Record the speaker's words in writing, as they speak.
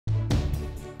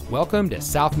Welcome to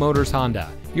South Motors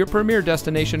Honda, your premier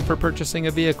destination for purchasing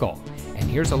a vehicle. And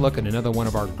here's a look at another one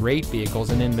of our great vehicles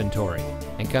in inventory.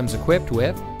 And comes equipped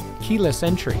with keyless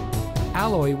entry,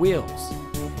 alloy wheels,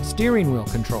 steering wheel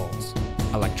controls,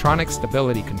 electronic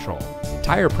stability control,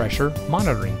 tire pressure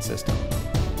monitoring system,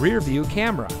 rear view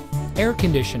camera, air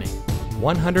conditioning,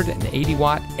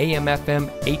 180-watt AM/FM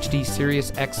HD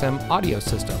Sirius XM audio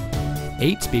system,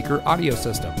 8-speaker audio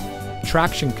system,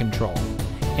 traction control,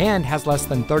 and has less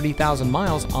than 30,000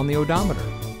 miles on the odometer.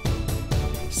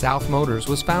 South Motors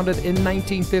was founded in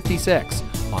 1956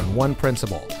 on one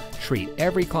principle: treat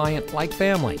every client like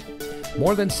family.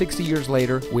 More than 60 years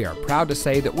later, we are proud to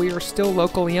say that we are still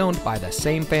locally owned by the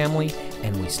same family,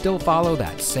 and we still follow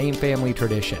that same family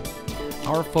tradition.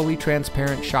 Our fully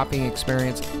transparent shopping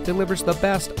experience delivers the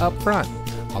best up front,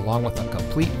 along with a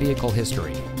complete vehicle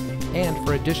history. And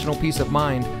for additional peace of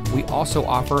mind, we also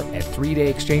offer a 3-day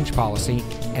exchange policy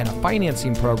and a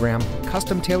financing program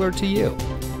custom tailored to you.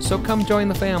 So come join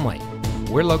the family.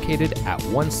 We're located at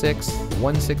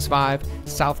 16165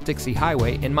 South Dixie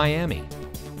Highway in Miami.